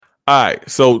All right.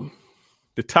 So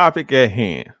the topic at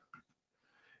hand,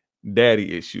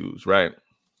 daddy issues, right?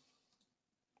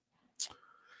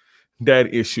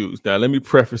 Daddy issues. Now, let me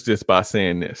preface this by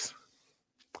saying this.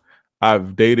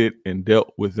 I've dated and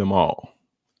dealt with them all.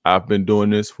 I've been doing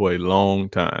this for a long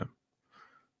time.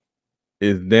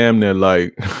 It's damn near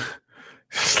like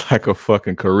it's like a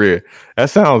fucking career. That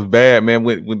sounds bad, man.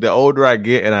 When the older I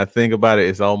get and I think about it,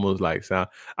 it's almost like sound.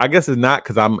 I guess it's not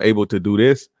because I'm able to do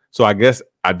this. So I guess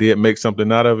I did make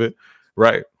something out of it,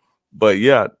 right? But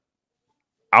yeah,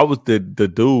 I was the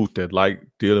dude that liked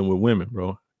dealing with women,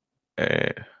 bro.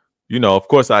 And of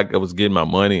course I was getting my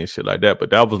money and shit like that, but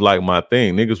that was like my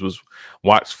thing. Niggas was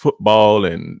watch football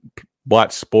and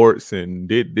watch sports and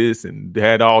did this and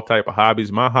had all type of hobbies.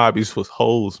 My hobbies was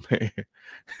hoes, man.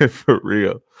 For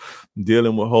real.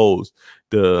 Dealing with hoes,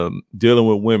 dealing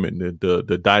with women,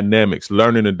 the dynamics,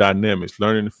 learning the dynamics,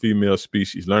 learning the female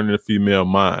species, learning the female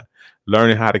mind,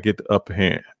 learning how to get the upper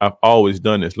hand. I've always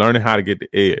done this, learning how to get the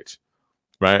edge,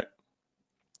 right?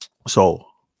 So,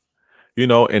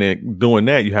 and in doing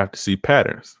that, you have to see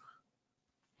patterns,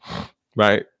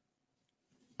 right?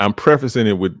 I'm prefacing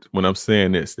it with when I'm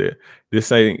saying this, that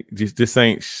this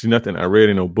ain't nothing I read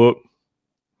in a book.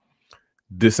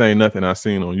 This ain't nothing I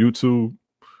seen on YouTube.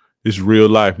 It's real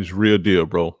life. It's real deal,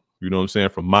 bro. You know what I'm saying?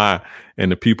 From my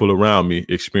and the people around me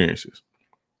experiences.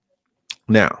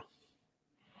 Now,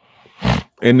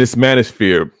 in this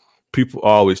manosphere, people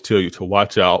always tell you to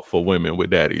watch out for women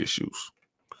with daddy issues.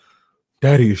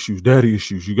 Daddy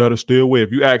issues. You got to stay away.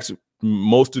 If you ask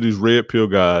most of these red pill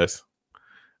guys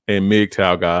and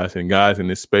MGTOW guys and guys in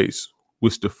this space,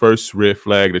 what's the first red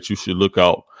flag that you should look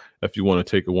out if you want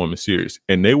to take a woman serious?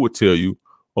 And they will tell you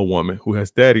a woman who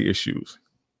has daddy issues.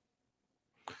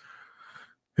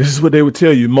 This is what they would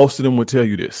tell you. Most of them would tell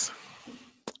you this.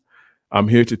 I'm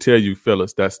here to tell you,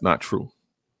 fellas, that's not true.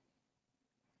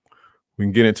 We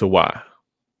can get into why.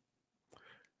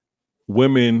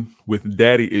 Women with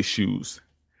daddy issues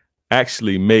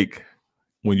actually make,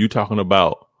 when you're talking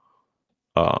about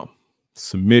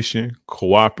submission,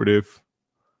 cooperative,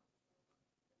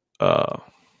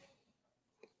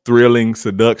 thrilling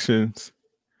seductions,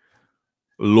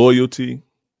 loyalty,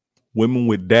 women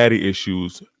with daddy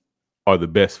issues are the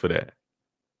best for that.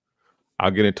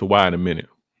 I'll get into why in a minute.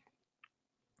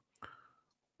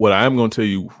 What I am going to tell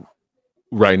you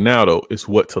right now, though, is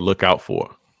what to look out for.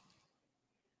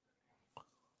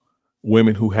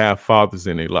 Women who have fathers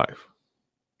in their life.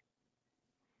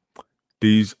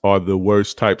 These are the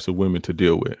worst types of women to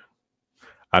deal with.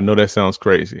 I know that sounds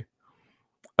crazy.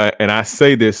 And I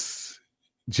say this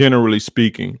generally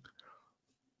speaking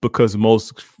because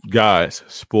most guys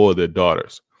spoil their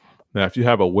daughters. Now, if you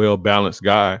have a well-balanced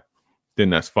guy, then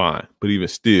that's fine. But even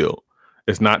still,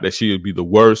 it's not that she would be the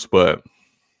worst, but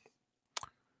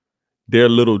they're a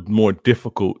little more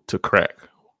difficult to crack,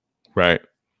 right?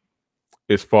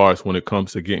 As far as when it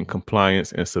comes to getting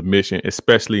compliance and submission,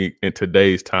 especially in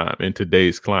today's time, in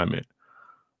today's climate.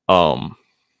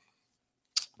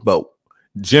 But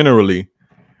generally,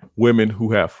 women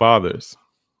who have fathers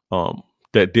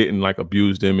that didn't like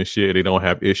abuse them and shit, they don't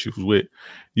have issues with,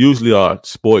 usually are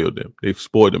spoiled them. They've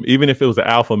spoiled them. Even if it was an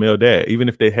alpha male dad, even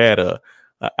if they had a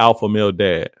alpha male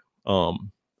dad,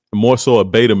 more so a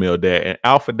beta male dad. And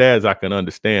alpha dads I can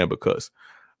understand because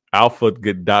alpha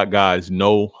guys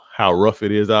know how rough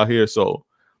it is out here. So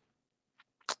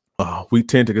we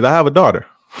tend to, because I have a daughter,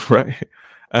 right?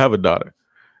 I have a daughter.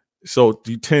 So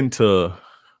you tend to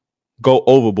go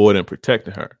overboard in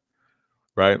protecting her,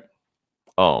 right?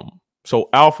 So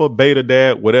alpha, beta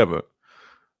dad, whatever.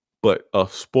 But a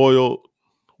spoiled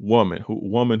woman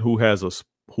who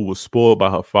was spoiled by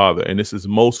her father, and this is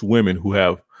most women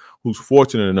who's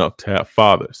fortunate enough to have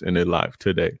fathers in their life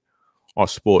today, are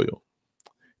spoiled.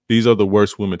 These are the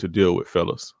worst women to deal with,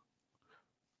 fellas.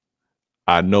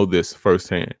 I know this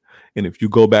firsthand. And if you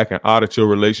go back and audit your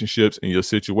relationships and your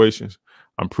situations,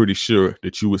 I'm pretty sure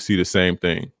that you would see the same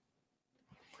thing,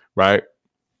 right?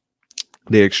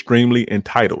 They're extremely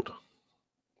entitled,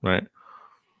 right?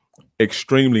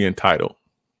 Extremely entitled.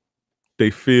 They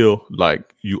feel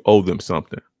like you owe them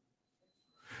something.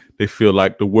 They feel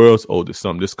like the world's owed them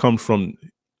something. This comes from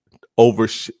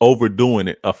overdoing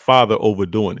it, a father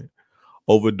overdoing it,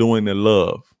 overdoing their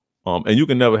love. And you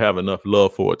can never have enough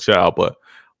love for a child, but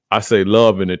I say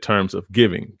love in the terms of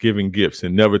giving gifts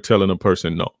and never telling a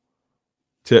person no.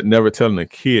 Never telling a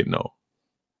kid no.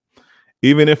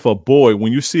 Even if a boy,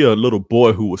 when you see a little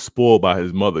boy who was spoiled by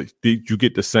his mother, you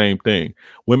get the same thing.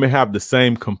 Women have the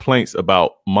same complaints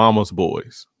about mama's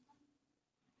boys,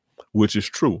 which is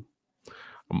true.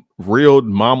 Real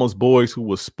mama's boys who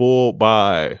was spoiled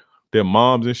by their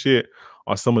moms and shit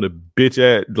are some of the bitch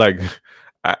ass, like,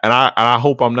 and I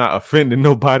hope I'm not offending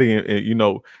nobody, and you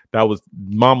know, that was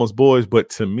mama's boys, but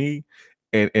to me,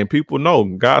 and people know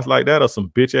guys like that are some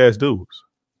bitch ass dudes,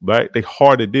 right? They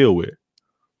hard to deal with.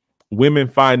 Women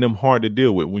find them hard to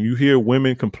deal with. When you hear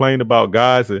women complain about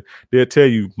guys, they'll tell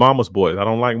you mama's boys. I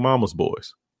don't like mama's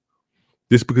boys.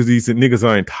 Just because these niggas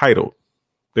are entitled.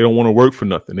 They don't want to work for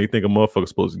nothing. They think a motherfucker's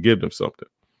supposed to give them something.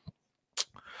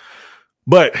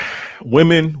 But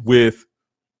women with,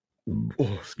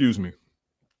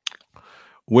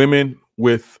 women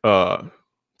with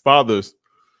fathers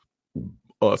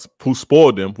who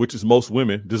spoiled them, which is most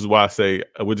women. This is why I say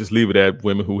I would just leave it at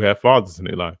women who have fathers in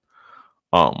their life.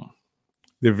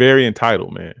 They're very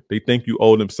entitled, man. They think you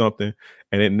owe them something,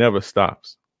 and it never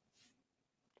stops.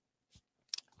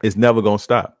 It's never gonna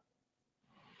stop.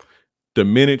 The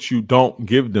minute you don't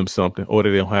give them something or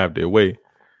they don't have their way,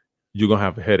 you're gonna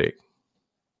have a headache.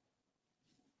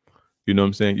 You know what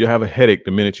I'm saying? You'll have a headache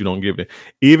the minute you don't give it.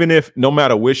 Even if, no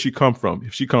matter where she come from,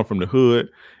 if she come from the hood,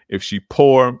 if she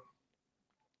poor,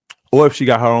 or if she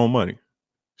got her own money,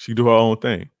 she do her own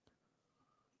thing.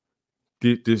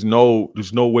 There's no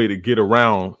way to get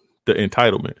around the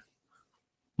entitlement,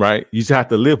 right? You just have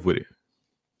to live with it.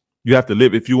 You have to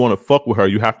live. If you want to fuck with her,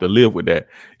 you have to live with that.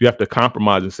 You have to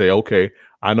compromise and say, okay,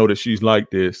 I know that she's like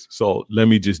this, so let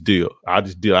me just deal. I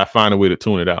just deal. I find a way to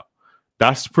tune it out.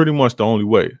 That's pretty much the only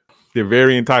way. They're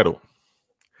very entitled.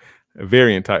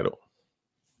 Very entitled.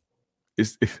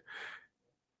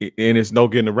 And it's no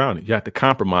getting around it. You have to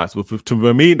compromise.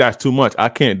 For me, that's too much. I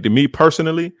can't. To me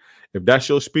personally, if that's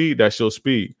your speed, that's your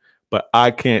speed. But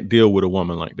I can't deal with a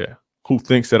woman like that who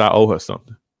thinks that I owe her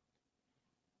something.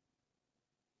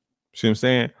 See what I'm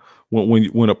saying?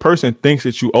 When a person thinks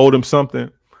that you owe them something,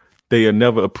 they'll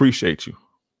never appreciate you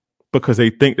because they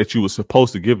think that you were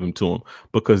supposed to give them to them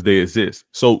because they exist.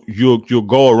 So you'll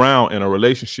go around in a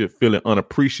relationship feeling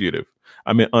unappreciated.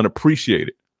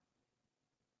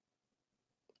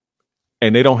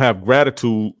 And they don't have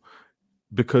gratitude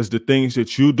because the things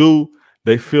that you do,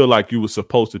 they feel like you were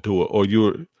supposed to do it, or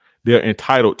they're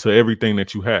entitled to everything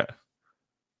that you have.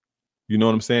 You know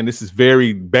what I'm saying? This is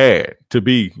very bad to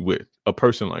be with a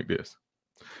person like this.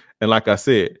 And like I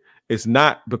said, it's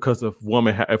not because if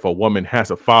a woman has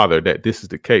a father that this is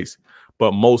the case,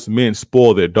 but most men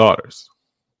spoil their daughters.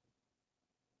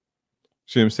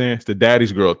 See what I'm saying? It's the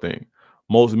daddy's girl thing.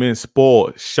 Most men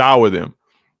shower them,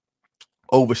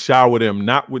 overshower them,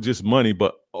 not with just money,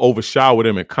 but overshower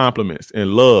them in compliments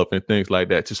and love and things like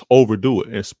that. Just overdo it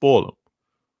and spoil them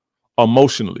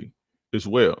emotionally as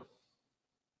well.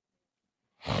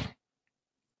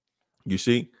 You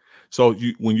see? So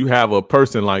when you have a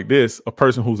person like this, a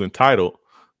person who's entitled,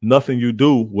 nothing you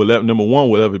do will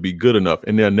ever be good enough,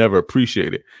 and they'll never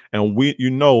appreciate it. And you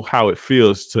know how it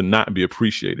feels to not be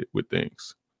appreciated with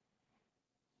things.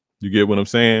 You get what I'm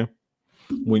saying?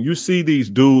 When you see these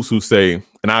dudes who say,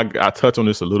 and I touch on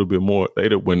this a little bit more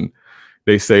later, when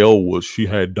they say, oh, well, she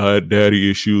had daddy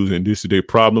issues and this is their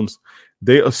problems,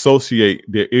 they associate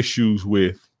their issues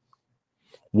with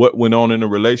what went on in the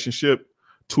relationship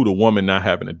to the woman not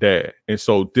having a dad. And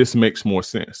so this makes more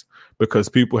sense because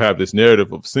people have this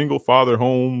narrative of single mother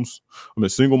homes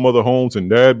and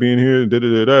dad being here,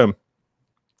 and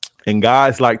and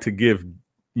guys like to give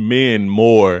men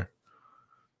more.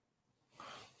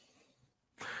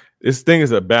 This thing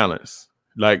is a balance.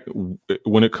 Like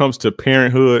when it comes to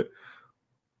parenthood,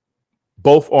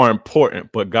 both are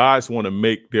important, but guys want to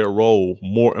make their role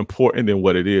more important than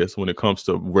what it is when it comes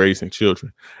to raising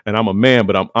children. And I'm a man,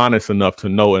 but I'm honest enough to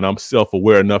know, and I'm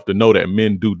self-aware enough to know that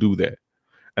men do that.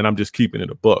 And I'm just keeping it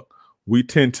a buck. We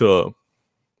tend to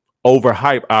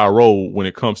overhype our role when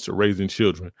it comes to raising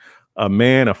children.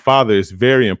 A father is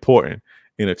very important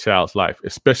in a child's life,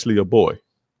 especially a boy.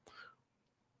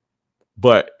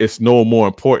 But it's no more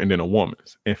important than a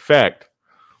woman's. In fact,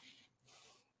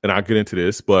 and I'll get into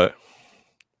this, but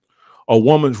a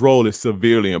woman's role is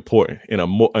severely important in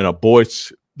a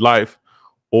boy's life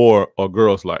or a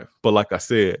girl's life. But like I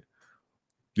said,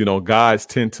 you know, guys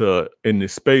tend to, in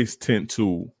this space,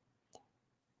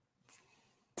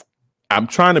 I'm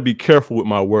trying to be careful with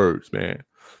my words, man.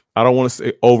 I don't want to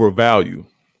say overvalue,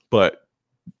 but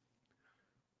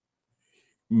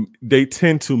they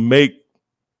tend to make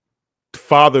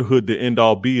fatherhood the end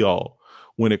all be all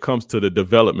when it comes to the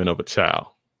development of a child.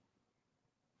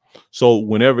 So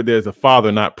whenever there's a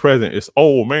father not present, it's,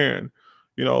 oh man,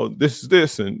 you know, this is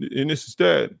this and this is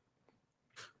that.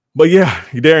 But yeah,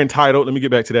 they're entitled. Let me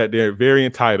get back to that. They're very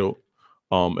entitled.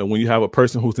 And when you have a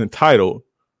person who's entitled,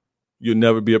 you'll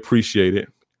never be appreciated.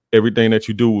 Everything that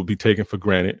you do will be taken for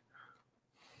granted.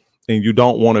 And you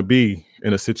don't want to be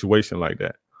in a situation like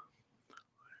that.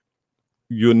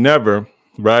 you'll never,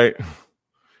 right?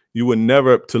 You would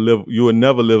never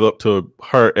live up to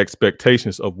her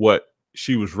expectations of what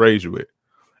she was raised with.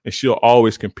 And she'll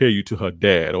always compare you to her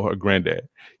dad or her granddad.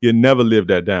 You'll never live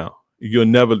that down. You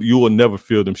will never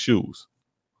fill them shoes,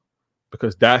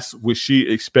 because that's what she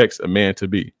expects a man to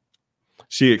be.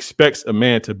 She expects a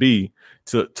man to be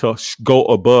to go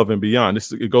above and beyond.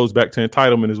 It goes back to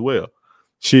entitlement as well.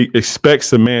 She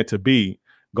expects a man to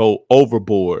go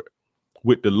overboard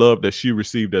with the love that she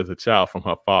received as a child from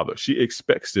her father. She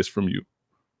expects this from you,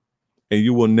 and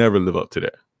you will never live up to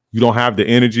that. You don't have the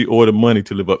energy or the money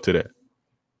to live up to that.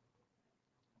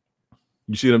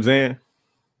 You see what I'm saying?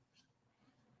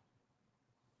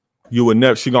 You will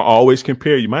never. She gonna always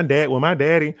compare you. My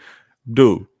daddy,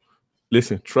 dude.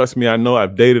 Listen, trust me. I know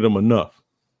I've dated them enough.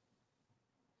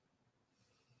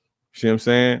 See what I'm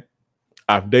saying?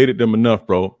 I've dated them enough,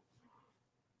 bro.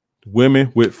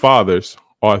 Women with fathers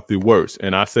are the worst,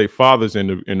 and I say fathers in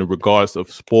the regards of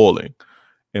spoiling.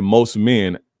 And most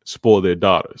men spoil their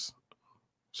daughters.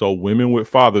 So women with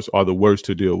fathers are the worst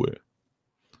to deal with.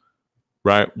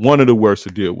 Right? One of the worst to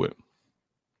deal with.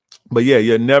 But yeah,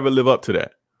 you'll never live up to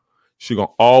that. She's going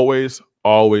to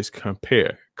always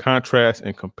compare, contrast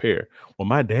and compare. Well,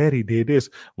 my daddy did this.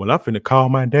 Well, I'm finna call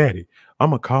my daddy. I'm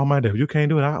going to call my daddy. You can't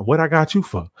do it. What I got you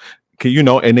for? You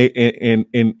know, and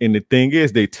the thing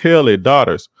is, they tell their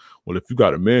daughters, well, if you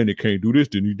got a man that can't do this,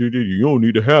 then you don't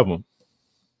need to have him.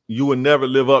 You would never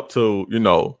live up to, you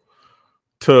know,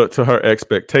 to her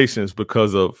expectations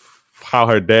because of how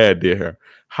her dad did her,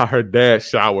 how her dad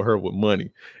showered her with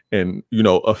money and, you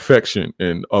know, affection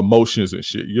and emotions and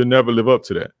shit. You'll never live up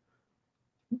to that.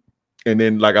 And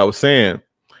then, like I was saying,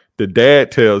 the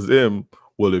dad tells them,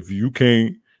 well, if you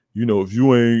can't, you know, if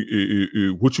you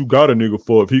ain't, what you got a nigga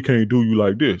for if he can't do you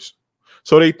like this?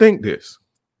 So they think this.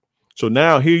 So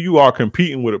now here you are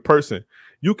competing with a person.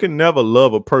 You can never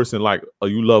love a person like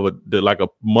you love like a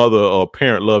mother or a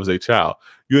parent loves a child.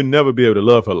 You'll never be able to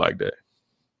love her like that.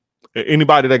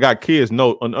 Anybody that got kids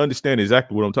know and understand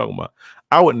exactly what I'm talking about.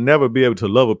 I would never be able to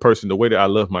love a person the way that I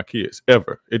love my kids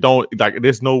ever. It don't like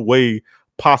there's no way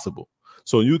possible.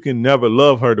 So you can never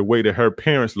love her the way that her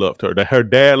parents loved her, that her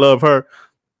dad loved her.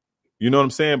 You know what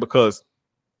I'm saying? Because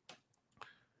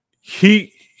she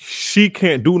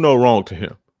can't do no wrong to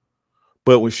him.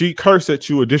 But when she curse at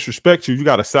you or disrespect you, you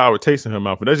got a sour taste in her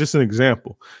mouth. And that's just an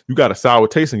example. You got a sour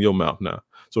taste in your mouth now.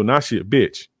 So now she a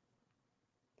bitch.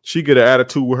 She get an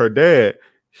attitude with her dad.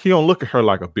 He don't look at her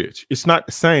like a bitch. It's not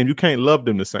the same. You can't love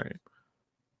them the same.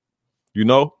 You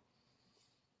know?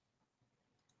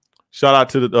 Shout out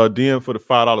to the DM for the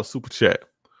 $5 super chat.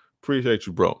 Appreciate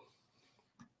you, bro.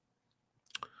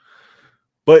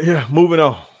 But yeah, moving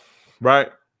on, right?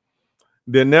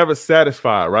 They're never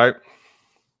satisfied, right?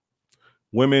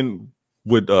 Women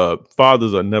with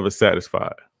fathers are never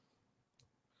satisfied.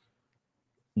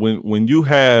 When you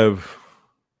have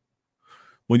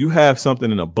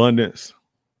something in abundance,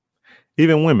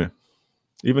 even women,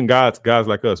 even guys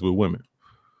like us with women,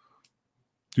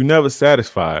 you're never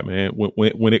satisfied, man.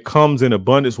 When it comes in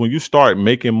abundance, when you start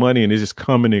making money and it's just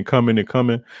coming and coming and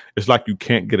coming, it's like you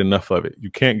can't get enough of it. You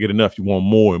can't get enough. You want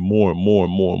more and more and more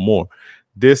and more and more.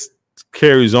 This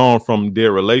carries on from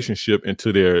their relationship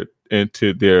into their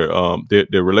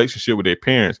relationship with their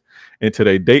parents, into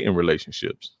their dating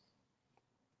relationships.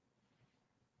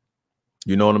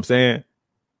 You know what I'm saying?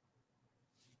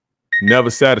 Never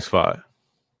satisfied.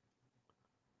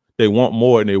 They want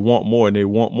more and they want more and they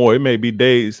want more. It may be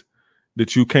days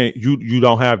that you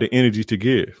don't have the energy to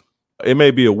give. It may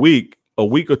be a week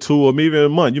or two, or maybe even a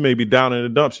month. You may be down in the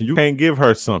dumps and you can't give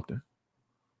her something.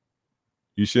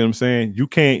 You see what I'm saying? You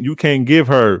can't give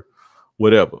her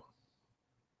whatever.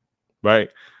 Right?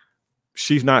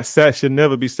 She'll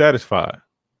never be satisfied.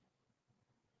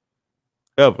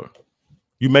 Ever.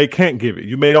 You can't give it.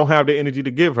 You don't have the energy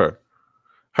to give her.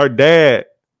 Her dad,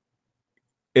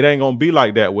 it ain't gonna be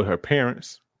like that with her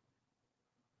parents.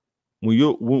 When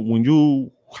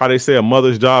you how they say a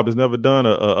mother's job is never done,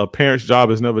 a parent's job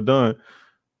is never done.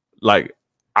 Like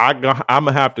I'm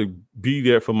gonna have to be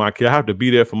there for my kid. I have to be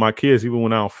there for my kids even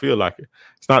when I don't feel like it.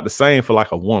 It's not the same for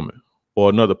like a woman or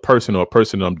another person or a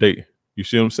person I'm dating. You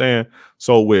see what I'm saying?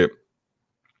 So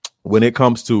when it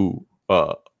comes to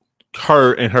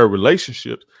her and her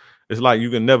relationships, it's like you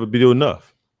can never do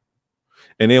enough.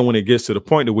 And then when it gets to the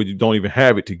point that where you don't even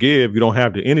have it to give, you don't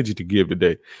have the energy to give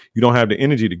today. You don't have the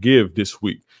energy to give this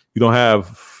week. You don't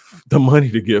have the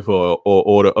money to give her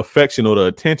or the affection or the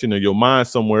attention, or your mind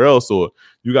somewhere else, or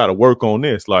you got to work on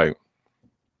this. Like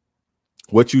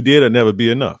what you did will never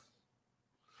be enough.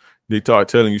 They start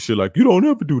telling you shit like, you don't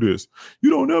ever do this.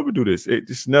 You don't ever do this. It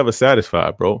just never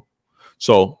satisfied, bro.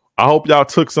 So I hope y'all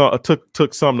took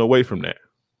something away from that.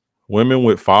 Women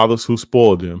with fathers who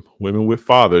spoiled them, women with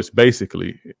fathers,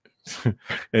 basically,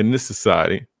 in this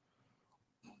society,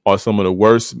 are some of the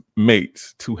worst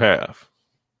mates to have.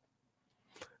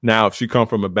 Now, if she come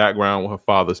from a background where her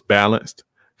father's balanced,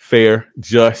 fair,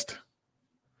 just,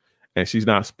 and she's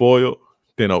not spoiled,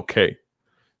 then okay.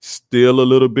 Still a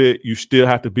little bit, you still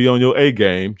have to be on your A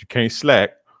game. You can't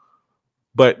slack,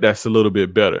 but that's a little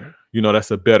bit better. That's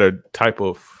a better type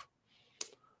of,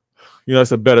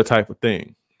 it's a better type of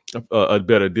thing, a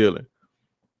better dealing.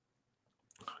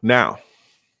 Now,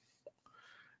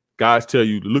 guys tell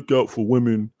you to look out for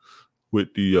women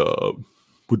with the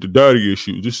daddy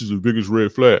issue. This is the biggest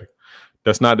red flag.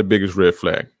 That's not the biggest red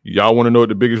flag. Y'all want to know what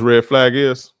the biggest red flag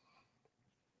is?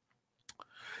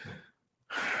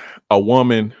 A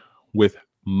woman with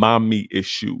mommy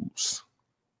issues.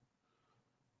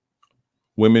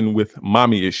 Women with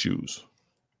mommy issues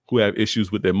who have issues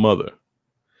with their mother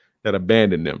that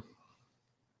abandoned them.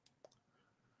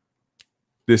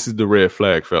 This is the red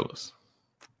flag, fellas.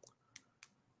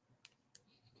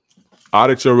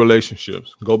 Audit your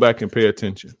relationships. Go back and pay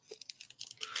attention.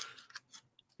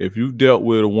 If you dealt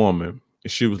with a woman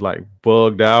and she was like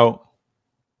bugged out,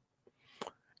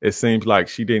 it seems like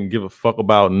she didn't give a fuck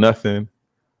about nothing,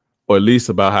 or at least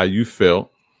about how you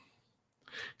felt.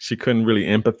 She couldn't really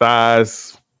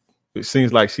empathize. It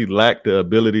seems like she lacked the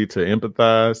ability to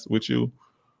empathize with you.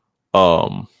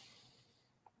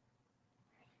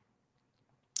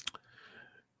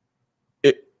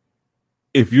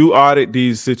 If you audit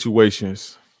these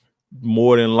situations,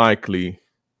 more than likely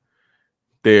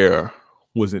there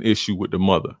was an issue with the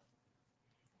mother,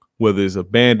 whether it's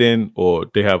abandoned or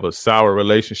they have a sour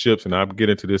relationships. And I'll get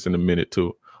into this in a minute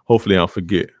too. Hopefully I'll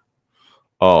forget.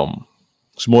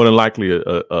 It's more than likely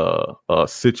a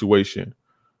situation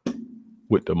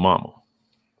with the mama.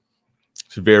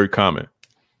 It's very common.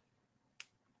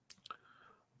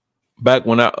 Back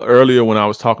when I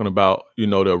was talking about,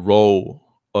 the role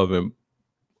of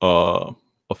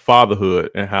fatherhood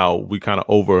and how we kind of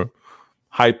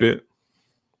overhype it.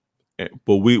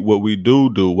 But what we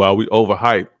do while we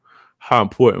overhype how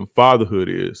important fatherhood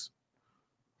is,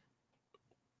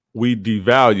 we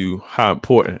devalue how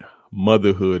important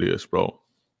motherhood is, bro.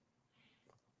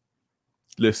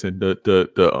 Listen,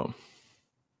 the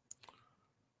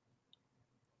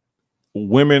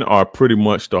women are pretty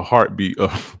much the heartbeat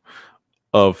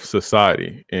of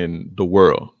society and the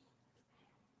world.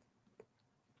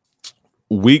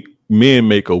 Weak men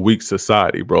make a weak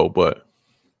society, bro, but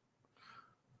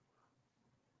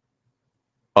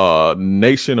a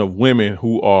nation of women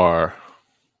who are,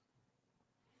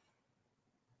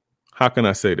 how can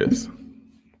I say this?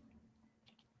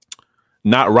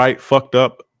 Not right, fucked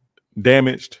up,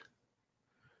 damaged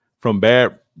from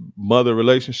bad mother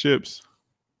relationships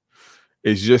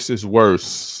is just as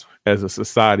worse as a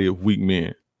society of weak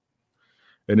men.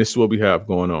 And this is what we have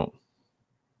going on.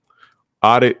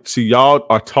 Audit. See, y'all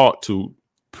are taught to,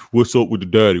 what's up with the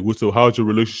daddy? What's up? How's your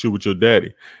relationship with your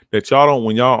daddy? That y'all don't,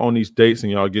 when y'all on these dates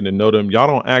and y'all getting to know them, y'all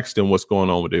don't ask them what's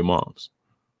going on with their moms.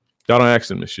 Y'all don't ask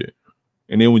them this shit.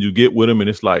 And then when you get with them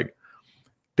and it's like,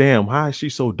 damn, why is she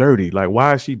so dirty? Like,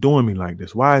 why is she doing me like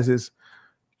this? Why is this,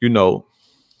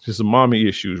 just some mommy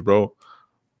issues, bro.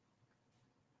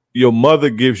 Your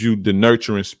mother gives you the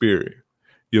nurturing spirit.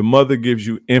 Your mother gives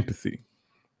you empathy,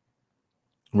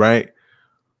 right?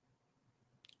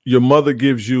 Your mother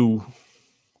gives you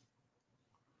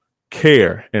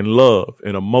care and love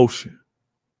and emotion,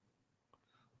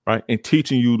 right? And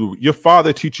teaching you your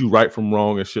father teach you right from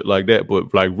wrong and shit like that.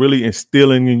 But like really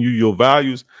instilling in you your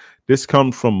values, this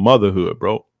comes from motherhood,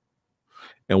 bro.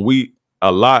 And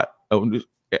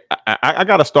I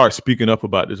got to start speaking up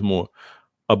about this more,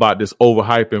 about this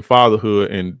overhyping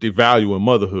fatherhood and devaluing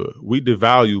motherhood. We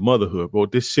devalue motherhood, bro.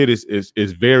 This shit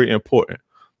is very important.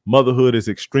 Motherhood is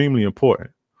extremely important.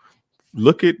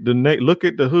 Look at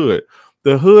the hood.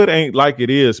 The hood ain't like it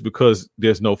is because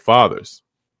there's no fathers.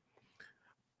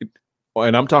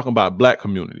 And I'm talking about black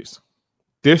communities.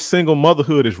 This single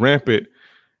motherhood is rampant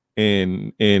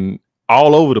in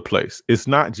all over the place. It's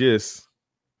not just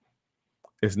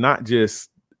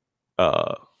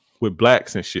with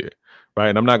blacks and shit, right?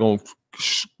 And I'm not going to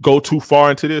go too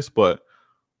far into this, but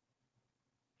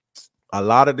a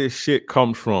lot of this shit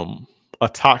comes from a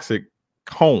toxic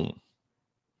home.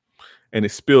 And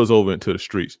it spills over into the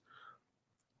streets.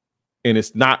 And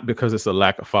it's not because it's a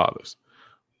lack of fathers.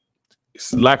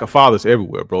 It's a lack of fathers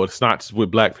everywhere, bro. It's not just with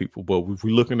black people. But if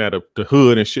we're looking at the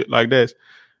hood and shit like that,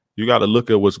 you got to look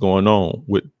at what's going on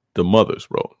with the mothers,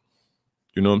 bro.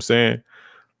 You know what I'm saying?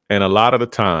 And a lot of the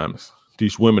times,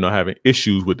 these women are having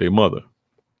issues with their mother.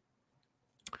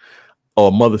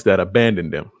 or mothers that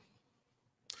abandoned them.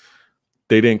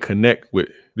 They didn't connect with.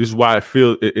 This is why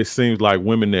it seems like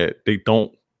women that they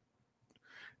don't,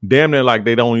 damn near like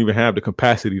they don't even have the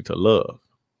capacity to love.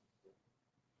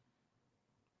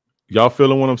 Y'all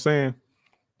feeling what I'm saying?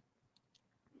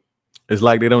 It's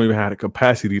like they don't even have the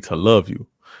capacity to love you.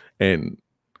 And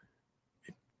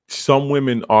some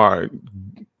women are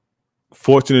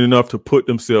fortunate enough to put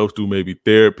themselves through maybe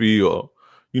therapy or,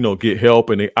 get help,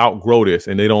 and they outgrow this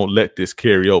and they don't let this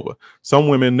carry over. Some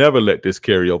women never let this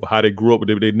carry over. How they grew up,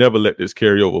 they never let this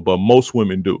carry over. But most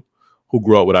women do, who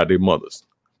grew up without their mothers.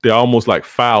 They're almost like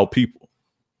foul people.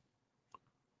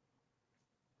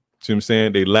 See what I'm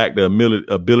saying? They lack the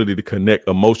ability to connect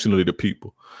emotionally to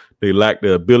people. They lack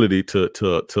the ability to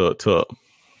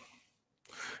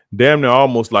damn near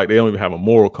almost like they don't even have a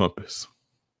moral compass.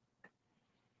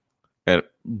 And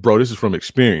bro, this is from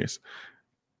experience.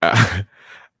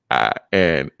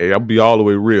 And I'll be all the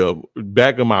way real.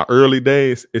 Back in my early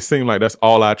days, it seemed like that's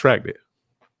all I attracted.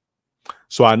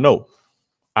 So I know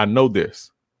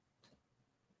this.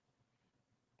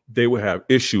 They would have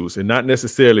issues, and not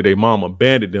necessarily their mom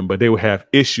abandoned them, but they would have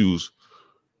issues.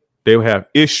 They would have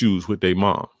issues with their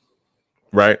mom,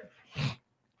 right?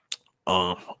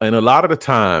 And a lot of the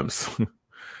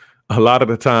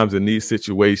times in these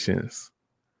situations,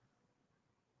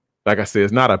 like I said,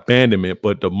 it's not abandonment,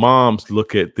 but the moms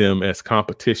look at them as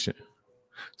competition.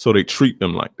 So they treat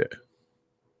them like that.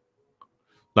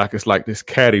 Like it's like this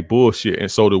catty bullshit.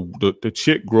 And so the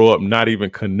chick grow up not even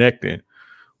connecting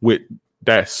with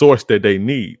that source that they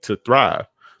need to thrive.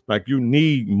 Like you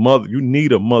need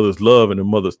a mother's love and a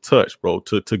mother's touch, bro,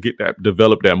 to get that,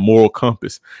 develop that moral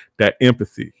compass, that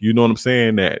empathy. You know what I'm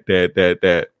saying?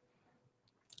 That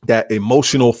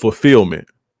emotional fulfillment.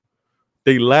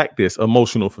 They lack this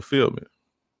emotional fulfillment.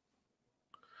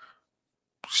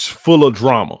 Full of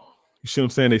drama. You see what I'm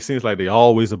saying? It seems like they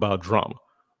always about drama.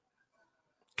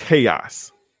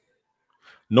 Chaos.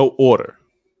 No order.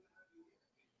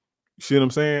 You see what I'm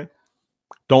saying?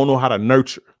 Don't know how to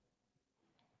nurture.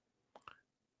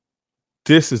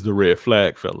 This is the red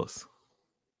flag, fellas.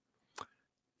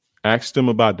 Ask them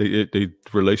about their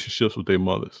relationships with their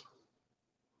mothers.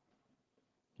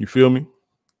 You feel me?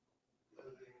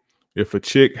 If a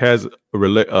chick has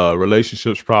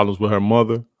relationships problems with her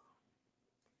mother,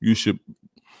 you should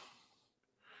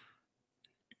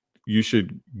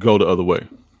go the other way.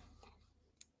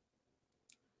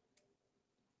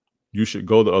 You should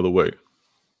go the other way.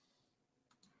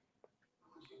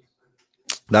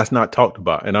 That's not talked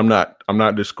about. And I'm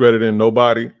not discrediting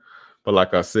nobody, but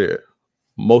like I said,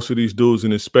 most of these dudes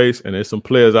in this space, and there's some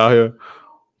players out here,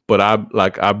 but I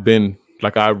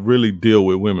really deal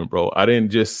with women, bro. I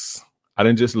didn't just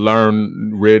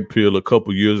learn red pill a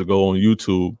couple years ago on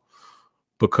YouTube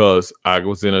because I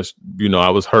was I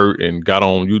was hurt and got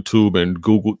on YouTube and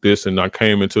Googled this, and I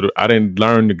didn't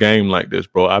learn the game like this,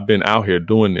 bro. I've been out here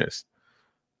doing this.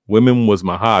 Women was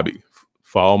my hobby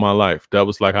for all my life. That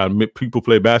was like how people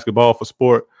play basketball for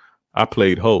sport. I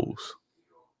played hoes.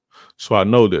 So I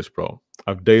know this, bro.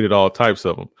 I've dated all types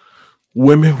of them.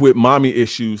 Women with mommy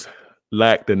issues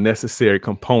lack the necessary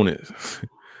components,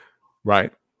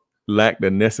 right? Lack the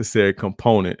necessary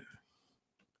component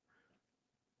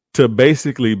to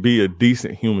basically be a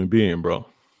decent human being, bro.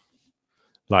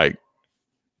 Like,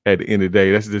 at the end of the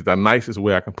day, that's just the nicest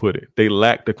way I can put it. They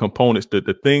lack the components,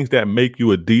 the things that make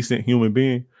you a decent human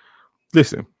being.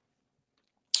 Listen,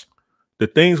 the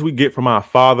things we get from our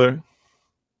father,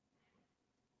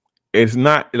 it's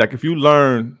not like if you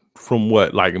learn from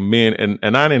what like men,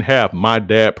 and I didn't have my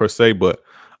dad per se, but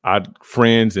I had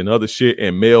friends and other shit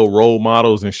and male role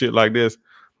models and shit like this.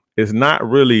 It's not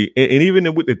really, and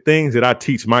even with the things that I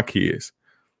teach my kids,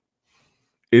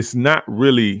 it's not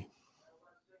really,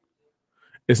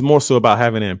 it's more so about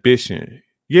having ambition.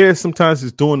 Yeah, sometimes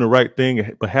it's doing the right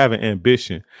thing, but having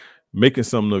ambition, making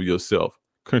something of yourself,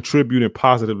 contributing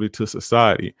positively to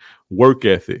society, work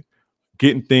ethic,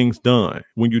 getting things done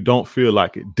when you don't feel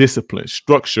like it, discipline,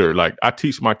 structure. Like I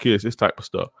teach my kids this type of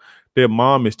stuff. Their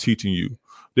mom is teaching you.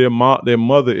 Their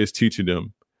mother is teaching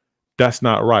them. That's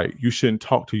not right. You shouldn't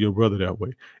talk to your brother that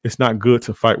way. It's not good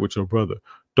to fight with your brother.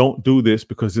 Don't do this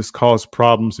because this causes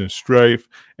problems and strife.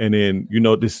 And then,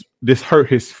 this hurt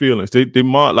his feelings. They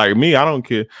mom, like me, I don't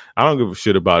care. I don't give a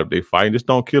shit about if they fight. Just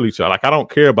don't kill each other. Like, I don't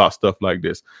care about stuff like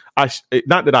this.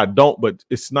 Not that I don't, but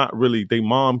it's not really, they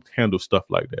mom handle stuff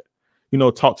like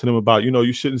that. Talk to them about,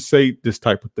 you shouldn't say this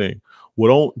type of thing. Well,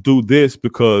 don't do this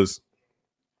because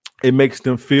it makes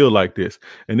them feel like this,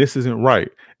 and this isn't right.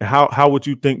 And how would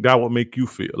you think that would make you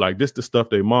feel? Like this, the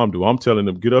stuff they mom do. I'm telling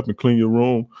them, get up and clean your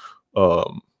room,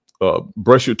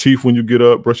 Brush your teeth when you get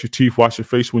up. Brush your teeth. Wash your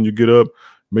face when you get up.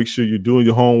 Make sure you're doing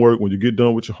your homework. When you get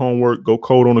done with your homework, go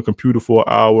code on the computer for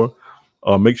an hour.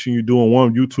 Make sure you're doing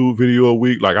one YouTube video a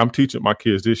week. Like I'm teaching my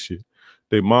kids this shit.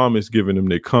 Their mom is giving them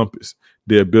their compass,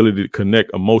 their ability to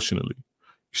connect emotionally.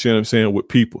 You see what I'm saying? With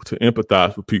people, to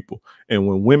empathize with people. And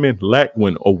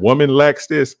when a woman lacks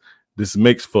this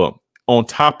makes for, on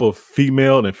top of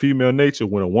female and female nature,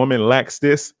 when a woman lacks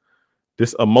this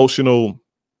emotional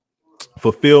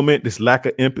fulfillment, this lack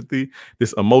of empathy,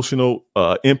 this emotional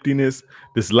emptiness,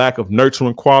 this lack of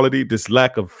nurturing quality, this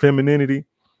lack of femininity,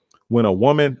 when a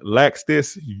woman lacks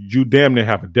this, you damn near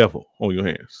have a devil on your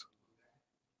hands.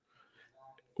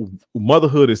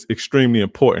 Motherhood is extremely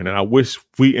important, and I wish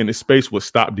we in this space would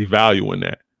stop devaluing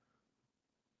that.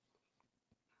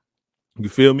 You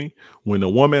feel me? When a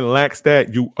woman lacks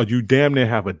that, you damn near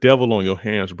have a devil on your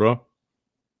hands, bro.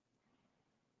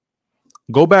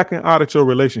 Go back and audit your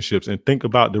relationships and think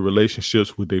about the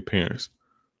relationships with their parents.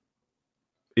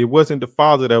 It wasn't the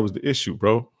father that was the issue,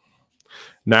 bro.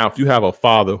 Now, if you have a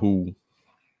father who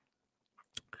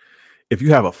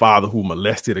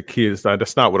molested a kid,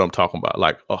 that's not what I'm talking about.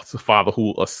 Like a father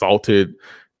who assaulted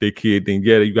their kid, then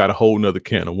yeah, you got a whole nother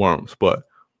can of worms. But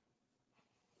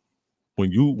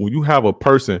when you have a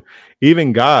person,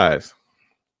 even guys,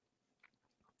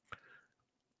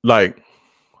 like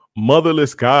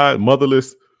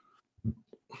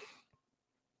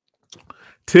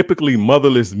typically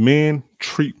motherless men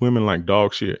treat women like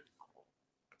dog shit.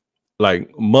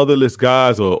 Like motherless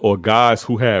guys or guys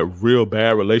who had real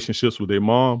bad relationships with their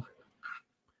mom,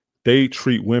 they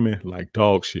treat women like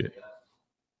dog shit.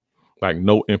 Like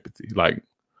no empathy. Like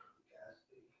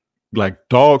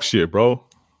dog shit, bro.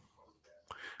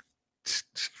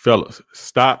 Fellas,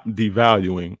 stop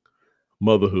devaluing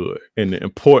motherhood and the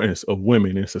importance of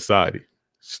women in society.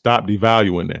 Stop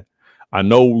devaluing that. I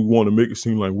know we want to make it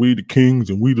seem like we the kings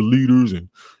and we the leaders and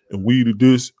we the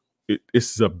this.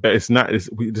 This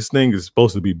thing is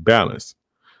supposed to be balanced.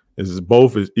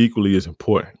 Both is equally as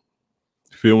important.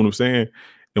 You feel what I'm saying?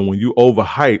 And when you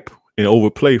overhype and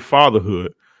overplay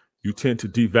fatherhood, you tend to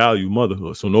devalue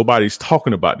motherhood. So nobody's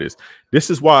talking about this. This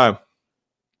is why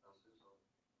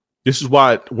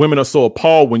women are so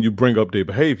appalled when you bring up their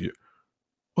behavior.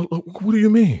 What do you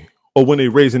mean? Or when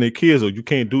they're raising their kids, or you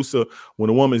can't do so when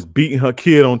a woman's beating her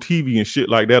kid on TV and shit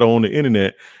like that or on the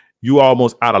internet, you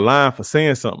almost out of line for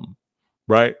saying something,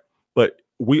 right? But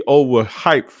we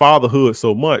overhype fatherhood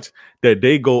so much that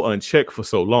they go unchecked for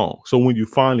so long. So when you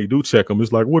finally do check them,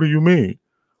 it's like, what do you mean?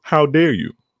 How dare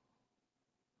you?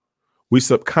 We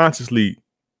subconsciously,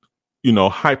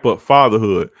 hype up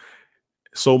fatherhood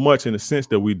so much in the sense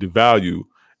that we devalue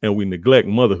and we neglect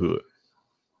motherhood.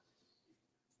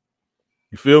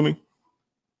 You feel me?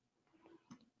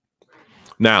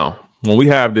 Now, when we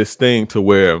have this thing to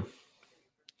where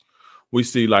we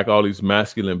see like all these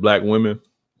masculine black women,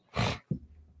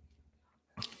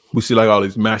 they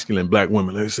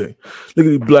say, look at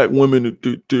these black women,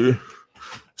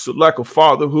 it's a lack of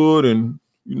fatherhood, and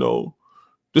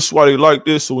this is why they like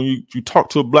this. So when you talk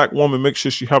to a black woman, make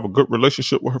sure she have a good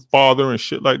relationship with her father and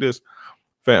shit like this.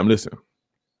 Fam, listen.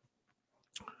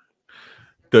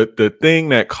 The thing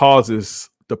that causes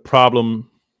the problem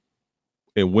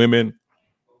in women,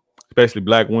 especially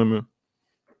black women,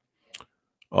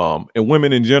 and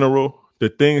women in general, the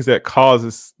things that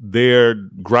causes their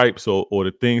gripes or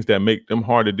the things that make them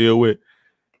hard to deal with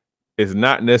is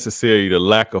not necessarily the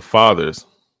lack of fathers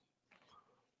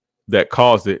that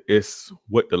caused it. It's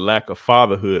what the lack of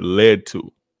fatherhood led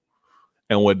to.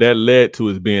 And what that led to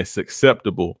is being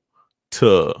susceptible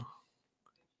to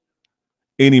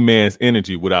any man's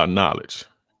energy without knowledge,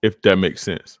 if that makes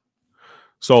sense.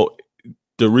 So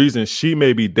the reason she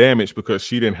may be damaged because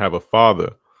she didn't have a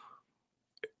father,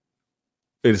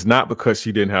 it's not because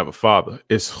she didn't have a father.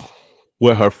 It's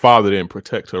what her father didn't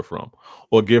protect her from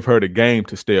or give her the game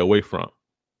to stay away from.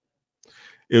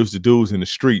 It was the dudes in the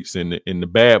streets and the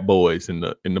bad boys and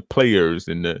the players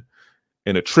and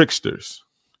the tricksters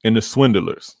and the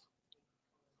swindlers.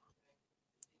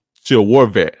 She a war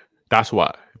vet. That's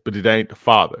why. But it ain't the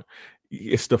father.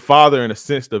 It's the father in a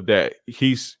sense of that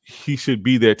he should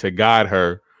be there to guide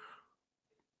her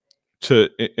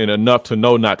and enough to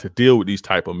know not to deal with these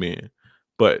type of men.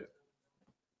 But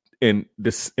in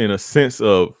a sense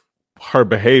of her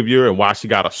behavior and why she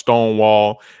got a stone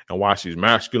wall and why she's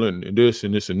masculine and this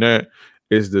and that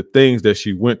is the things that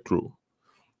she went through.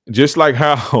 Just like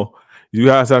how you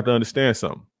guys have to understand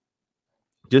something.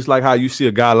 Just like how you see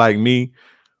a guy like me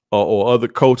or other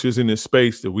coaches in this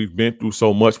space that we've been through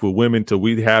so much with women till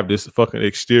we have this fucking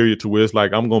exterior to where it's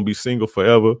like, I'm going to be single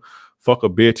forever fuck a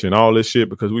bitch and all this shit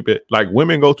because like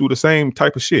women go through the same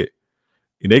type of shit.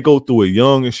 And they go through it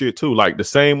young and shit too. Like the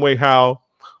same way how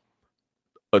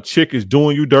a chick is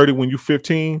doing you dirty when you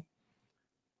 15,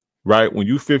 right? When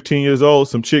you 15 years old,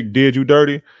 some chick did you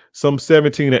dirty. Some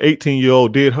 17 or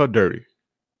 18-year-old did her dirty.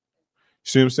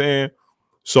 See what I'm saying?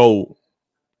 So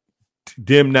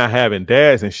them not having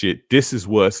dads and shit, this is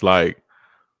what's like,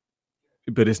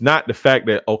 but it's not the fact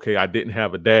that, okay, I didn't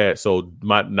have a dad. So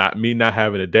not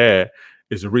having a dad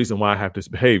is the reason why I have this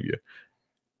behavior.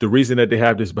 The reason that they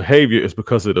have this behavior is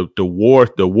because of the war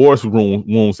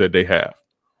wounds that they have.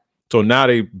 So now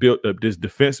they built up this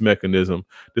defense mechanism,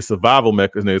 the survival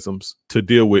mechanisms to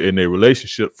deal with in their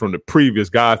relationship from the previous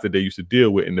guys that they used to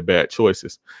deal with in the bad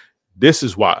choices. This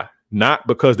is why, not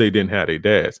because they didn't have their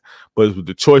dads, but it was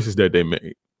the choices that they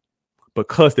made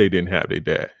because they didn't have their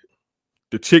dad.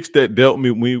 The chicks that dealt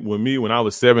with me when I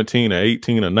was 17 or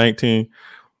 18 or 19,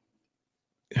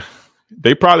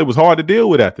 they probably was hard to deal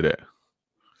with after that.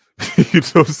 You know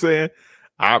what I'm saying?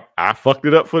 I fucked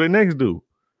it up for the next dude.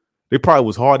 They probably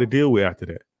was hard to deal with after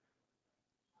that.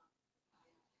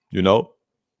 You know?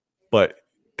 But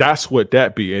that's what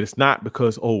that be. And it's not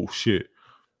because, oh shit,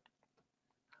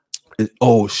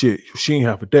 she ain't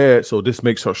have a dad, so this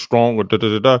makes her stronger.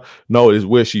 No, it's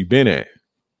where she been at.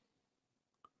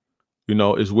 You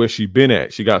know, it's where she been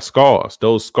at. She got scars.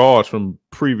 Those scars from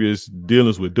previous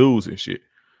dealings with dudes and shit.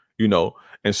 You know,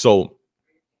 and so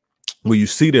when you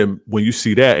see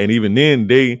that, and even then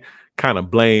they kind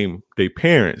of blame their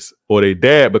parents or their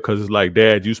dad because it's like,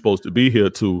 Dad, you supposed to be here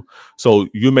too. So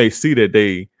you may see that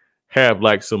they have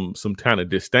like some kind of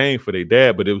disdain for their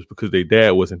dad, but it was because their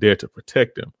dad wasn't there to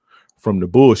protect them from the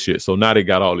bullshit. So now they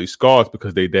got all these scars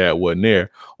because their dad wasn't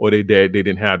there, or they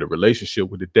didn't have the relationship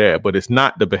with the dad. But it's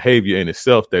not the behavior in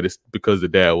itself that it's because the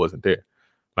dad wasn't there.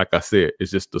 Like I said,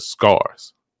 it's just the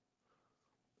scars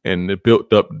and the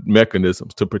built up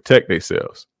mechanisms to protect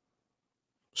themselves.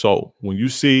 So when you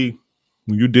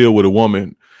deal with a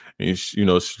woman and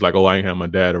she's like, oh, I ain't have my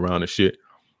dad around and shit,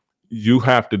 you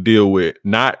have to deal with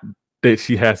not that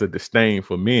she has a disdain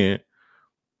for men.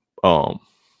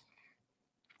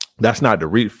 That's not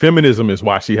the feminism is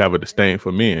why she have a disdain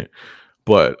for men.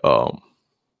 But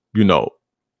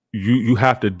you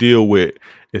have to deal with,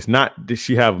 it's not that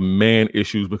she have man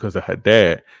issues because of her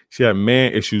dad. She had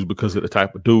man issues because of the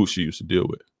type of dude she used to deal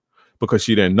with, because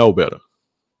she didn't know better.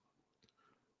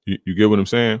 You get what I'm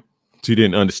saying? She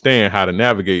didn't understand how to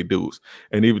navigate dudes.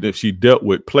 And even if she dealt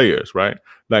with players, right?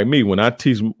 Like me, when I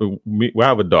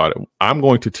have a daughter, I'm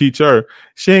going to teach her,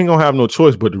 she ain't gonna have no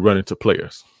choice but to run into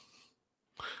players.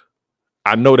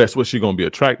 I know that's what she's gonna be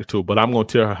attracted to, but I'm gonna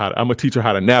teach her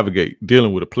how to navigate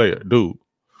dealing with a player dude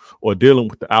or dealing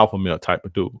with the alpha male type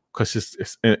of dude, because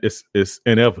it's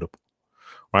inevitable,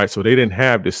 right? So they didn't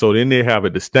have this. So then they have a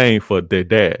disdain for their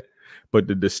dad. But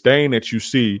the disdain that you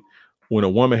see when a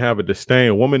woman have a disdain,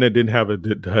 a woman that didn't have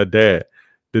her dad,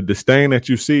 the disdain that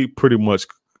you see pretty much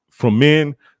from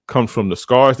men comes from the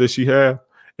scars that she had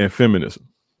and feminism.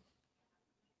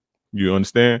 You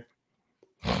understand?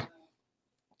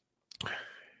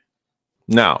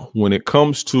 Now, when it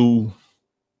comes to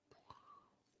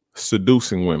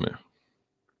seducing women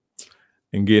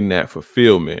and getting that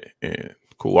fulfillment and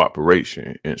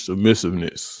cooperation and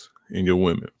submissiveness in your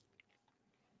women,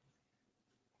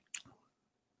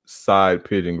 side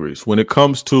pigeon grease. When it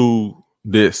comes to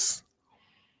this,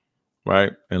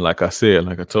 right? And like I said,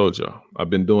 like I told y'all, I've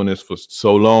been doing this for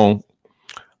so long.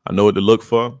 I know what to look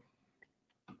for.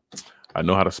 I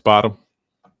know how to spot them.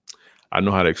 I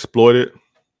know how to exploit it.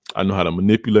 I know how to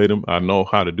manipulate them. I know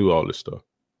how to do all this stuff.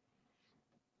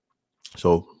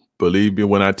 So believe me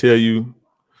when I tell you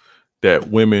that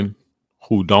women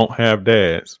who don't have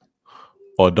dads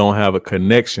or don't have a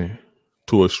connection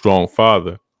to a strong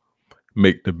father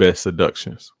make the best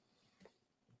seductions.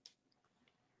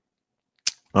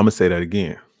 I'm going to say that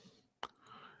again.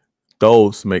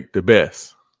 Those make the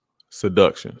best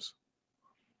seductions.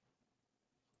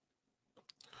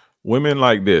 Women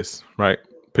like this, right?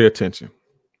 Pay attention.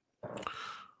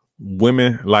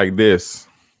 Women like this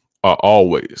are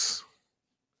always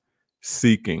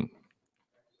seeking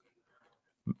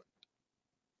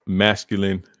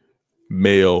masculine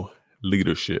male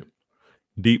leadership.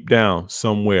 Deep down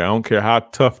somewhere, I don't care how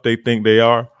tough they think they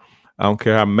are. I don't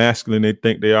care how masculine they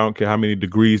think they are. I don't care how many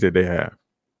degrees that they have.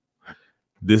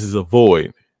 This is a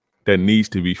void that needs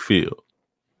to be filled.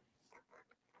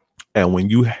 And when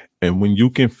you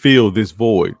can fill this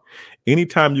void,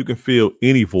 anytime you can fill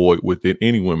any void within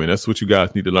any woman, that's what you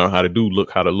guys need to learn how to do.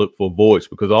 How to look for voids,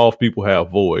 because all people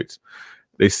have voids.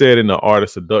 They said in the Art of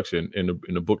Seduction, in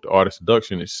the book, The Art of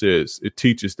Seduction, it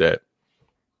teaches that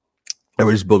I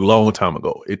read this book a long time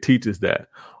ago. It teaches that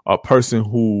a person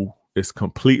who is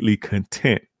completely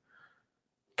content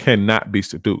cannot be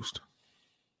seduced.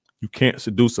 You can't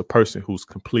seduce a person who's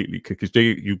completely, because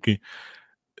you can.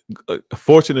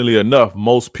 Fortunately enough,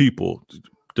 most people,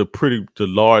 the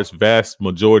large, vast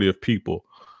majority of people,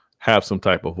 have some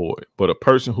type of void. But a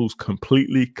person who's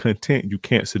completely content, you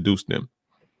can't seduce them.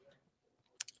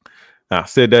 Now, I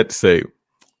said that to say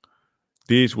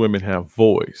these women have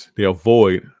voids. They are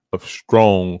void of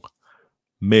strong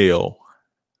male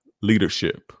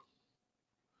leadership.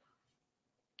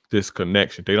 This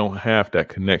connection. They don't have that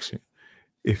connection.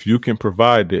 If you can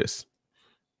provide this,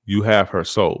 you have her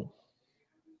soul.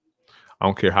 I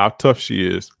don't care how tough she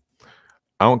is.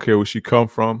 I don't care where she come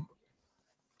from.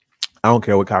 I don't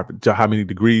care how many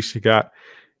degrees she got.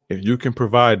 If you can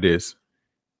provide this,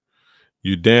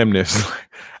 you damn this.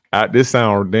 This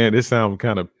sound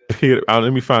kind of.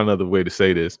 Let me find another way to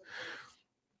say this.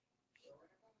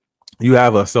 You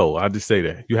have a soul. I just say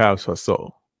that you have her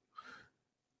soul.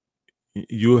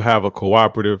 You have a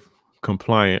cooperative,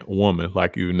 compliant woman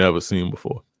like you've never seen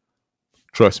before.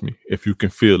 Trust me, if you can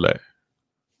feel that.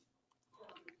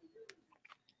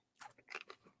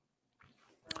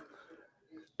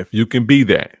 If you can be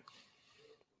that,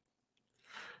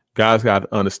 guys got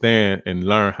to understand and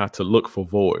learn how to look for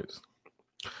voids.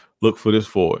 Look for this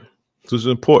void. This is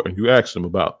important. You ask them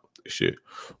about this shit.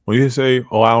 When you say,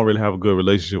 "Oh, I don't really have a good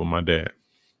relationship with my dad,"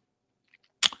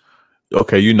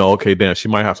 okay, damn, she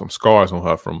might have some scars on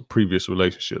her from previous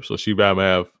relationships. So she might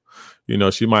have,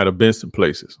 she might have been some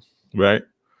places, right?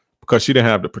 Because she didn't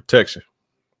have the protection.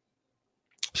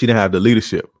 She didn't have the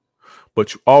leadership.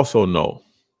 But you also know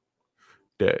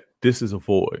that this is a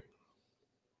void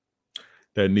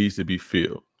that needs to be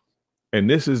filled. And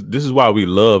this is why we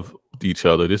love each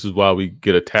other. This is why we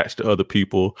get attached to other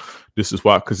people. This is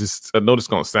why, because I know it's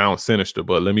going to sound sinister,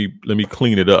 but let me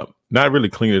clean it up. Not really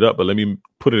clean it up, but let me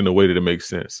put it in a way that it makes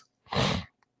sense.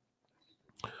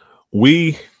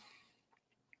 When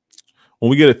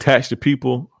we get attached to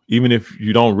people, even if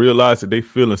you don't realize that they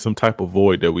feel in some type of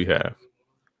void that we have,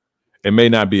 it may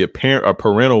not be a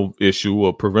parental issue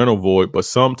or parental void, but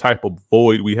some type of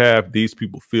void we have, these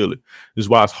people feel it. This is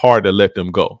why it's hard to let them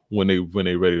go when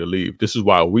they're ready to leave. This is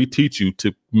why we teach you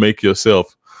to make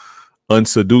yourself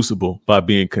unseducible by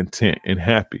being content and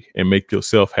happy, and make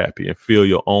yourself happy and feel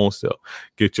your own self.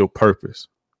 Get your purpose.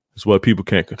 It's why people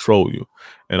can't control you.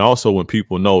 And also when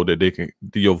people know that they can,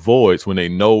 your voids, when they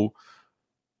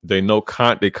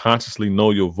consciously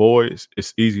know your voids,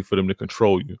 it's easy for them to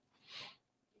control you.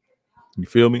 You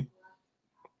feel me?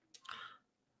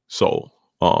 So,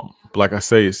 like I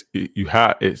say,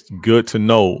 it's good to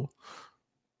know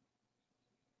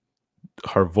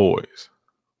her voice.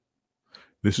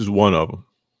 This is one of them.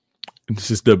 And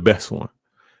this is the best one.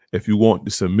 If you want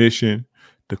the submission,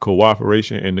 the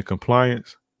cooperation, and the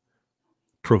compliance,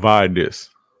 provide this.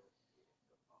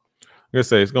 Like I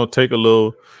say, it's going to take a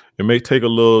little. It may take a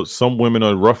little. Some women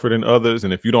are rougher than others,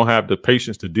 and if you don't have the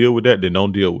patience to deal with that, then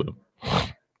don't deal with them.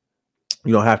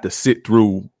 You don't have to sit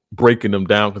through breaking them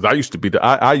down, because I used to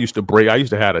I used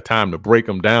to have the time to break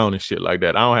them down and shit like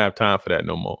that. I don't have time for that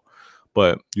no more.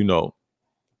 But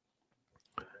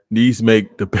these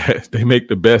make the best. They make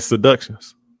the best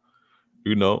seductions.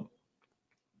 They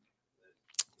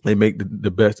make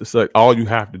the best. All you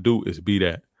have to do is be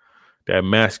that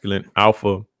masculine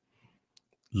alpha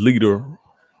leader.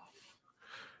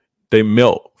 They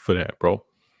melt for that, bro.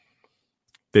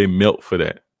 They melt for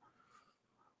that.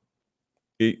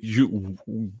 You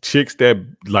chicks that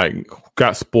like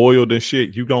got spoiled and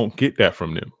shit, you don't get that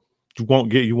from them.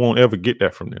 You won't ever get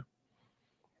that from them.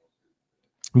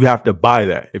 You have to buy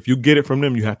that. If you get it from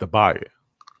them, you have to buy it.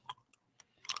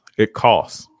 It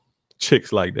costs.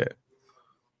 Chicks like that.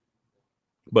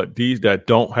 But these that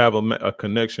don't have a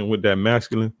connection with that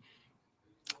masculine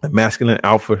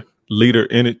alpha leader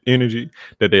energy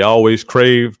that they always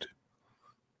craved,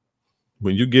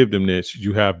 when you give them this,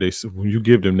 you have this. When you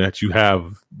give them that, you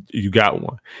got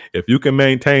one. If you can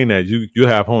maintain that, you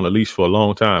have on a leash for a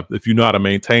long time. If you know how to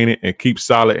maintain it and keep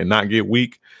solid and not get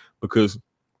weak, because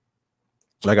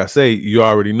like I say, you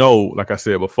already know, like I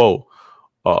said before,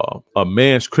 a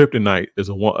man's kryptonite is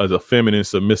a feminine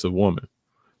submissive woman.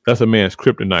 That's a man's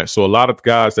kryptonite. So a lot of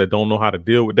guys that don't know how to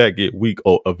deal with that get weak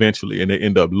eventually, and they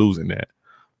end up losing that,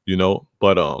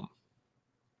 But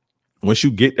once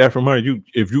you get that from her,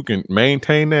 if you can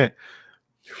maintain that,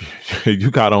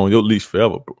 you got on your leash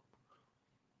forever, bro.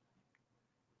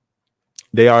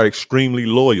 They are extremely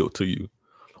loyal to you.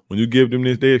 When you give them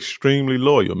this, they're extremely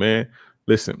loyal, man.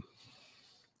 Listen,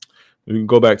 we can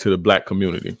go back to the black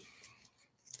community.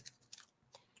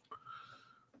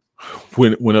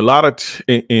 when a lot of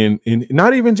in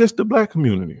not even just the black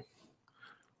community,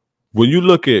 when you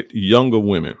look at younger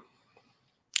women,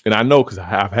 and I know because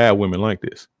I've had women like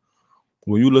this,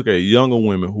 when you look at younger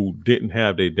women who didn't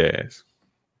have their dads,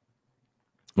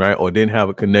 right, or didn't have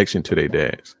a connection to their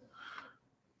dads,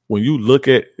 when you look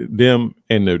at them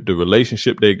and the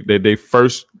relationship they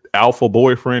first alpha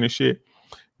boyfriend and shit,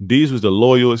 these was the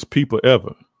loyalest people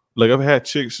ever. Like I've had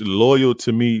chicks loyal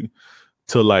to me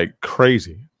to like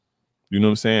crazy. You know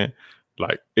what I'm saying?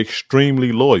 Like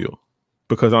extremely loyal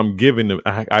because I'm giving them,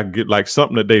 I get like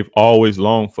something that they've always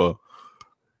longed for.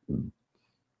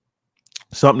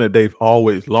 Something that they've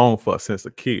always longed for since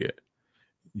a kid.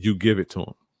 You give it to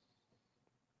them.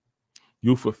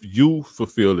 You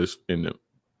fulfill this in them.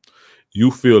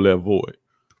 You fill that void.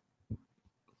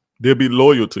 They'll be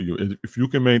loyal to you. And if you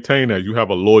can maintain that, you have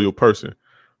a loyal person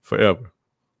forever.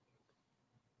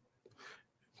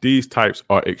 These types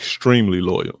are extremely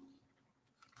loyal.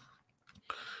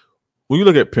 When you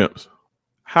look at pimps,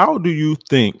 how do you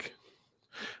think,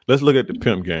 let's look at the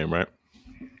pimp game, right?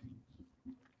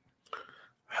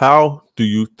 How do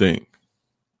you think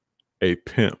a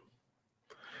pimp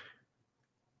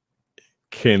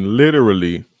can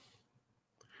literally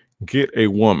get a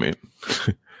woman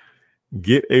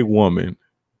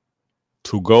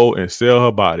to go and sell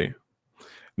her body?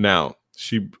 Now,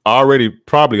 she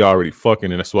probably already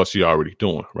fucking, and that's what she already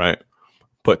doing, right?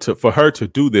 But for her to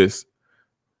do this,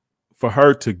 for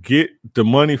her to get the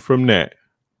money from that,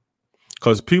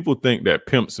 because people think that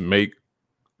pimps make,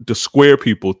 the square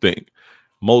people think,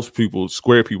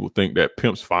 square people think that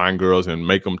pimps find girls and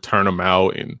make them turn them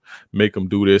out and make them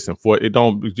do this and for it.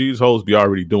 Don't, these hoes be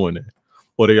already doing that,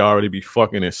 or they already be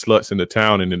fucking and sluts in the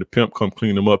town, and then the pimp come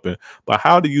clean them up. But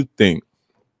how do you think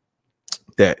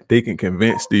that they can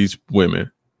convince these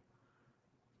women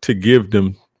to give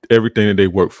them everything that they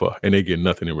work for and they get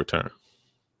nothing in return?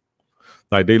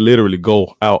 Like they literally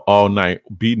go out all night,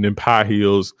 beating in high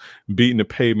heels, beating the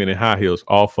pavement in high heels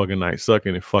all fucking night,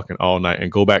 sucking and fucking all night, and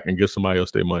go back and give somebody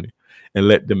else their money and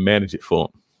let them manage it for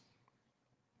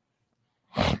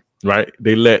them. Right?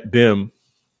 They let the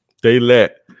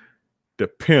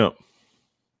pimp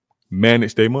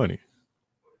manage their money.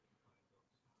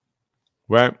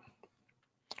 Right?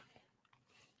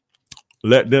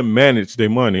 Let them manage their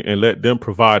money and let them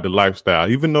provide the lifestyle,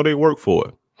 even though they work for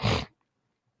it.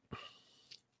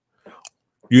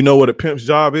 You know what a pimp's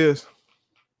job is?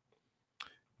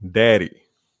 Daddy.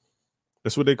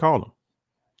 That's what they call them.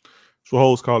 That's what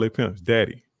hoes call their pimps,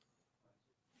 daddy.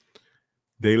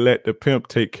 They let the pimp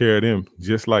take care of them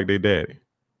just like their daddy.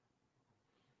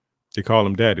 They call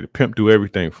him daddy. The pimp do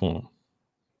everything for them.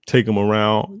 Take them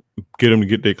around, get them to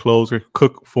get their clothes,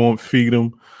 cook for them, feed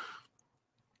them.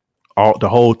 The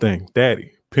whole thing,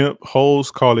 daddy. Pimp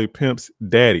hoes call their pimps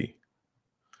daddy.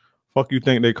 Fuck you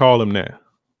think they call him that?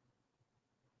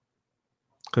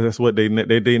 Because that's what they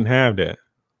didn't have that.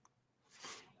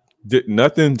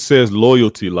 Nothing says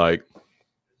loyalty like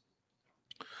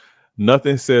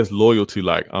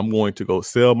I'm going to go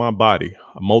sell my body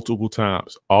multiple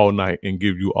times all night and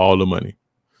give you all the money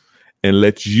and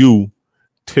let you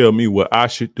tell me what I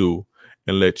should do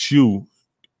and let you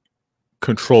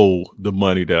control the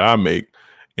money that I make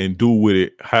and do with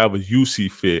it however you see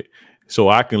fit, so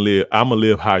I can live. I'm gonna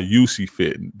live how you see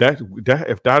fit. That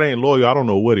if that ain't loyal, I don't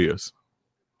know what is.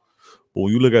 But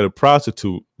when you look at a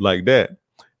prostitute like that,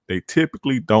 they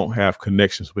typically don't have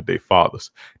connections with their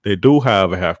fathers. They do,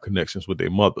 however, have connections with their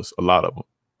mothers. A lot of them.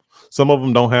 Some of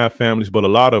them don't have families, but a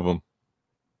lot of them,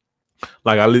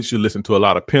 like I literally listen to a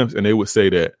lot of pimps, and they would say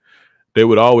that they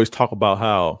would always talk about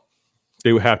how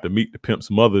they would have to meet the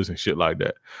pimp's mothers and shit like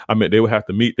that. I mean, they would have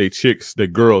to meet their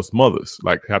girls' mothers,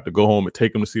 like have to go home and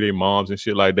take them to see their moms and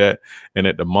shit like that. And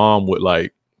that the mom would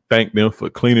like thank them for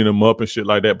cleaning them up and shit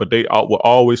like that. But they will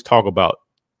always talk about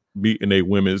meeting their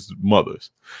women's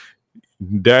mothers.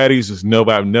 Daddies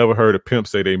I've never heard a pimp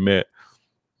say they met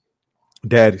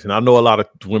daddies. And I know a lot of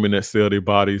women that sell their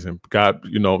bodies and got,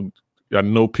 I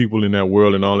know people in that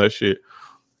world and all that shit.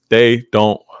 They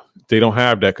don't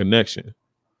have that connection.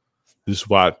 This is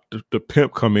why the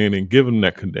pimp come in and give them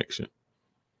that connection.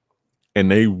 And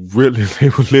they would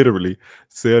literally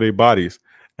sell their bodies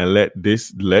and let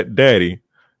daddy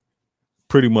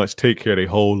pretty much take care of their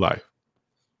whole life.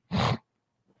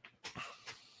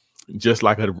 Just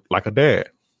like a dad.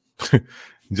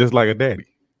 Just like a daddy.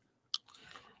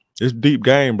 It's deep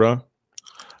game, bro.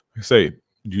 I say,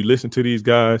 you listen to these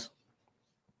guys.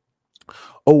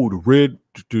 Oh, the red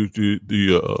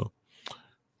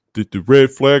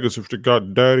flag is if they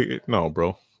got daddy. No,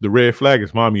 bro. The red flag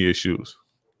is mommy issues.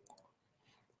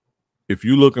 If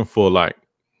you looking for like,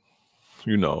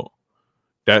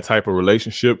 that type of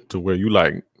relationship to where you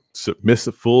like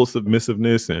full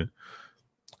submissiveness and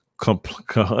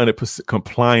 100%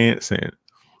 compliance,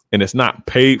 and it's not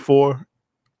paid for,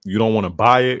 you don't want to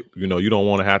buy it. You know, you don't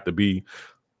want to have to be,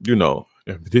 you know,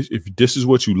 if this is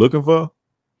what you're looking for,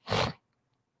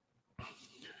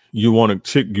 you want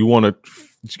to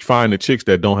find the chicks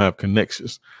that don't have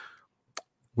connections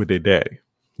with their daddy.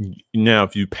 Now,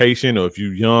 if you're patient or if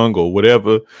you're young or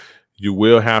whatever, you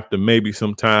will have to maybe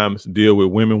sometimes deal with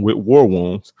women with war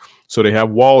wounds. So they have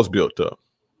walls built up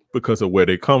because of where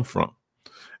they come from,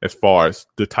 as far as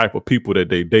the type of people that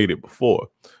they dated before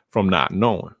from not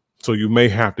knowing. So you may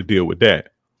have to deal with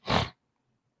that.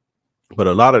 But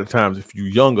a lot of the times, if you're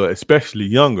younger, especially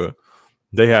younger,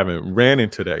 they haven't ran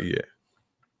into that yet.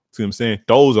 See what I'm saying?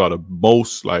 Those are the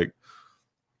most like,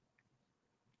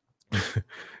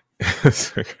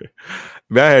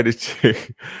 man,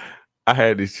 I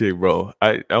had this chick, bro.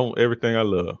 I own everything I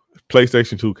love.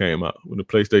 PlayStation 2 came out. When the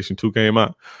PlayStation 2 came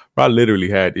out, I literally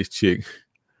had this chick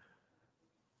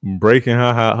breaking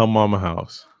her mama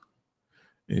house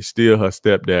and steal her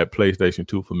stepdad PlayStation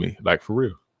 2 for me. Like, for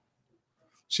real.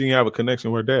 She didn't have a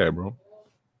connection with her dad, bro.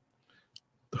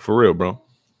 For real, bro.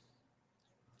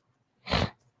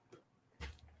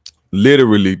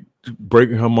 Literally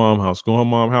breaking her mom's house, going to her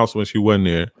mom's house when she wasn't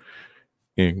there,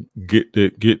 and get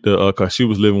the cause she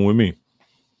was living with me.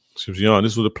 She was young.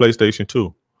 This was the PlayStation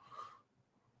 2.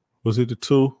 Was it the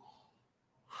 2?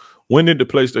 When did the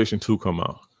PlayStation 2 come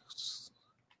out?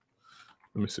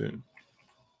 Let me see.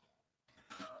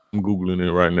 I'm Googling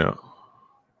it right now.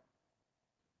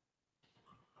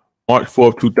 March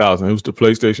 4th, 2000. It was the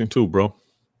PlayStation 2, bro.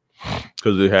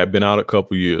 Because it had been out a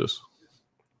couple years.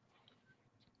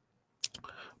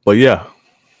 But yeah,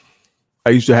 I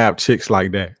used to have chicks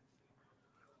like that.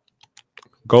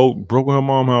 Broke in her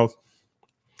mom's house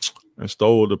and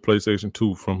stole the PlayStation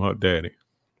 2 from her daddy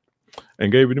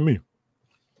and gave it to me.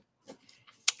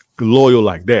 Loyal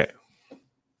like that.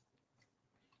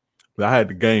 But I had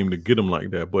the game to get them like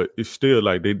that, but it's still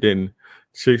like they didn't.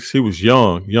 She was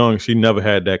young. She never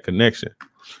had that connection.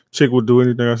 Chick would do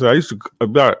anything I said. I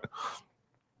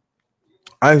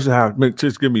used to have make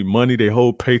chicks give me money. They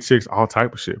hold paychecks, all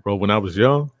type of shit, bro. When I was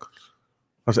young, I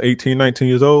was 18, 19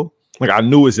 years old. Like, I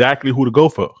knew exactly who to go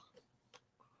for.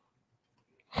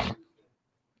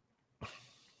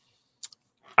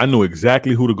 I knew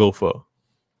exactly who to go for.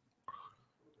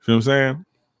 See what I'm saying?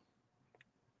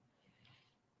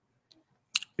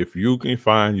 If you can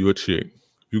find you a chick,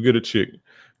 you get a chick,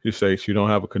 you say she don't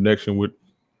have a connection with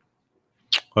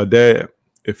her dad.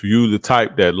 If you the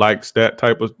type that likes that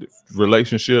type of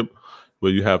relationship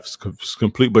where you have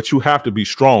complete, but you have to be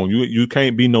strong. You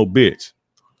can't be no bitch.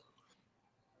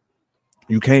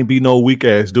 You can't be no weak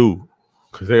ass dude,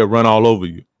 because they'll run all over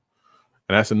you.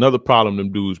 And that's another problem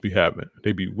them dudes be having.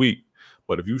 They be weak.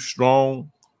 But if you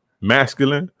strong,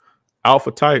 masculine,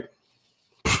 alpha type,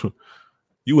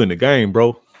 you in the game,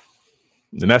 bro.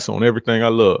 And that's on everything I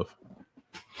love.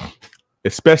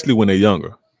 Especially when they're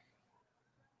younger.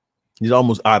 It's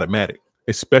almost automatic,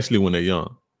 especially when they're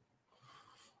young.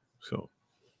 So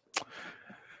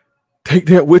take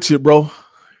that with you, bro.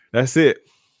 That's it.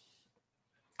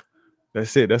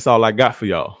 That's all I got for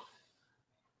y'all.